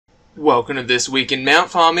Welcome to This Week in Mount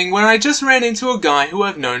Farming, where I just ran into a guy who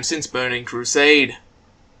I've known since Burning Crusade.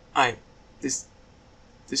 This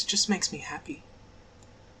just makes me happy.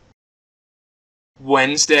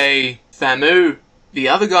 Wednesday, Famu. The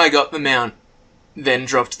other guy got the mount, then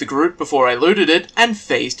dropped the group before I looted it and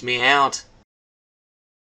phased me out.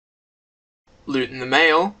 Looting the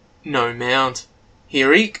mail, no mount.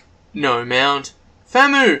 Hir'eek, no mount.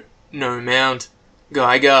 Famu, no mount.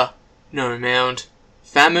 Geiger, no mount.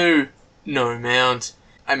 Famu, no mount.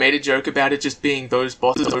 I made a joke about it just being those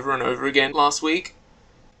bosses over and over again last week.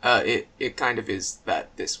 It kind of is that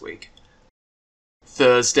this week.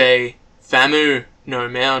 Thursday, Famu, no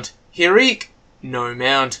mount. Hir'eek, no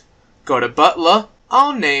mount. Got a butler,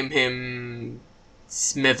 I'll name him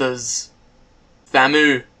Smithers.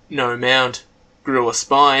 Famu, no mount. Grew a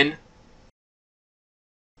spine.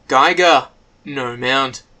 Geiger, no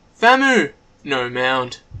mount. Famu, no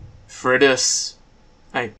mount. Fridis.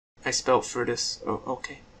 I spelled Fridis. Oh,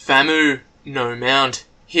 okay. Famu, no mount.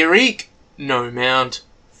 Hir'eek, no mount.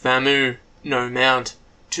 Famu, no mount.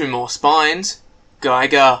 2 more spines.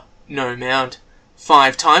 Geiger, no mount.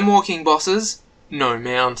 5 timewalking bosses, no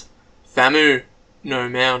mount. Famu, no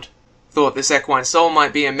mount. Thought this equine soul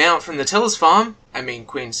might be a mount from the Tiller's farm,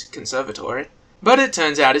 Queen's Conservatory, but it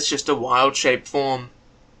turns out it's just a wildshape form.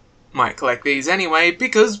 Might collect these anyway,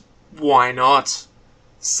 because why not?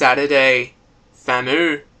 Saturday,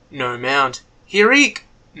 Famu, no mount. Hir'eek,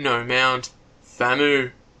 no mount.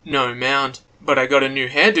 Famu, no mount. But I got a new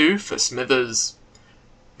hairdo for Smithers.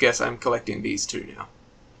 Guess I'm collecting these 2 now.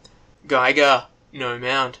 Geiger, no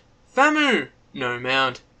mount. Famu, no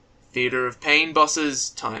mount. Theatre of Pain bosses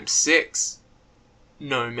times 6.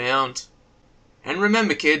 No mount. And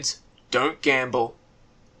remember kids, don't gamble.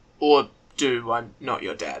 Or do, I'm not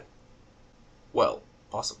your dad. Well,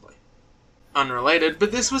 possibly. Unrelated,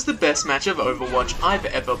 but this was the best match of Overwatch I've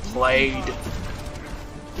ever played.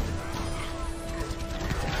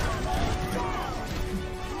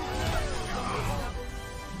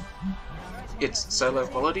 It's so low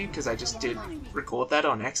quality because I just did record that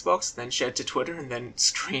on Xbox, then shared to Twitter, and then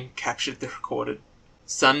screen captured the recorded.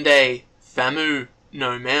 Sunday, Famu,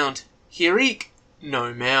 no mount. Hir'eek,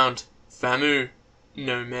 no mount. Famu,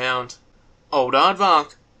 no mount. Old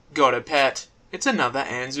Aardvark, got a pet. It's another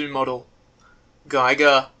Anzu model.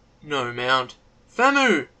 Geiger, no mount.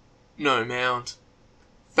 Famu, no mount.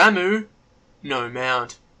 Famu, no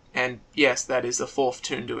mount. And yes, that is the 4th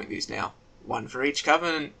toon doing these now. 1 for each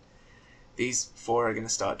covenant. These 4 are going to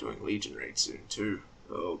start doing Legion raids soon too.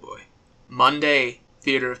 Oh boy. Monday,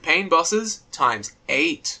 Theatre of Pain bosses times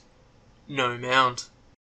 8. No mount.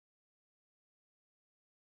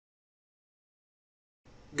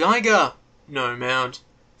 Geiger, no mount.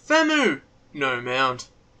 Famu, no mount.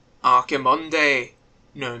 Archimonde,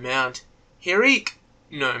 no mount. Hir'eek,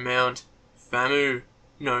 no mount. Famu,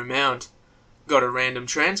 no mount. Got a random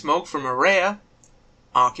transmog from a rare.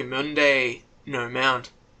 Archimonde, no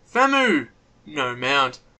mount. Famu, no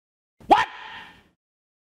mount. What?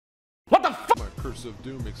 What the fuck? My curse of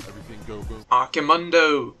doom makes everything go boom.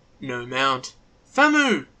 Archimundo, no mount.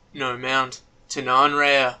 Famu, no mount. Tanan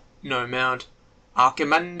rare, no mount.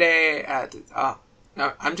 Archimonde,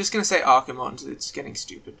 no, I'm just gonna say Archimond, it's getting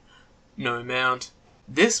stupid. No mount.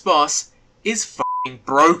 This boss is f***ing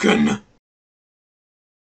broken!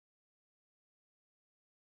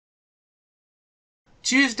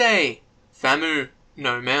 Tuesday, Famu,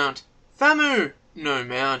 no mount. Famu, no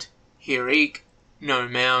mount. Hir'eek, no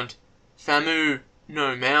mount. Famu,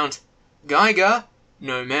 no mount. Geiger,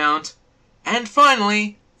 no mount. And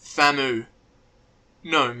finally, Famu,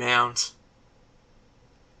 no mount.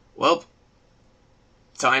 Well,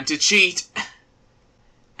 time to cheat.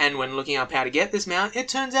 And when looking up how to get this mount, it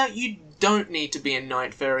turns out you don't need to be a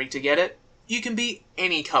Night Fairy to get it. You can be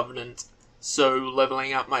any Covenant. So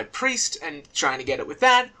leveling up my Priest and trying to get it with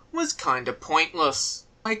that was kinda pointless.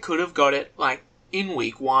 I could have got it, in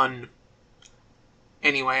week 1.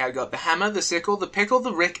 Anyway, I got the hammer, the sickle, the pickle,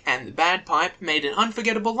 the rick, and the bad pipe, made an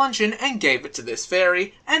unforgettable luncheon, and gave it to this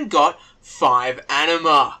fairy, and got 5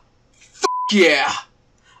 anima. F*** yeah!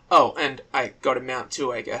 Oh, and I got a mount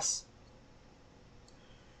too, I guess.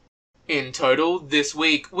 In total, this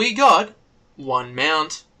week, we got 1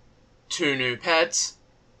 mount, 2 new pets,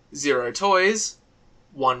 0 toys,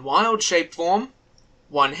 1 wild shape form,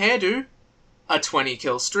 1 hairdo, a 20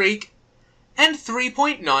 kill streak, and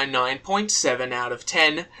 3.99.7 out of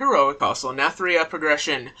 10 Heroic Castle Nathria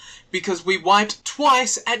progression, because we wiped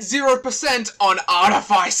twice at 0% on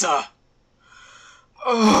Artificer!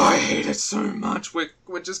 Oh, I hate it so much.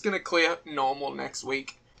 We're just gonna clear normal next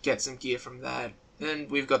week. Get some gear from that.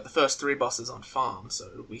 And we've got the first 3 bosses on farm,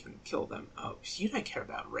 so we can kill them. Oh, you don't care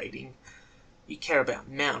about raiding. You care about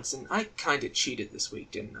mounts, and I kinda cheated this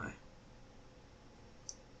week, didn't I?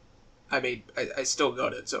 I mean, I still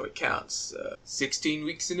got it, so it counts. 16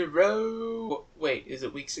 weeks in a row. Wait, is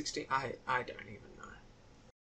it week 16? I don't even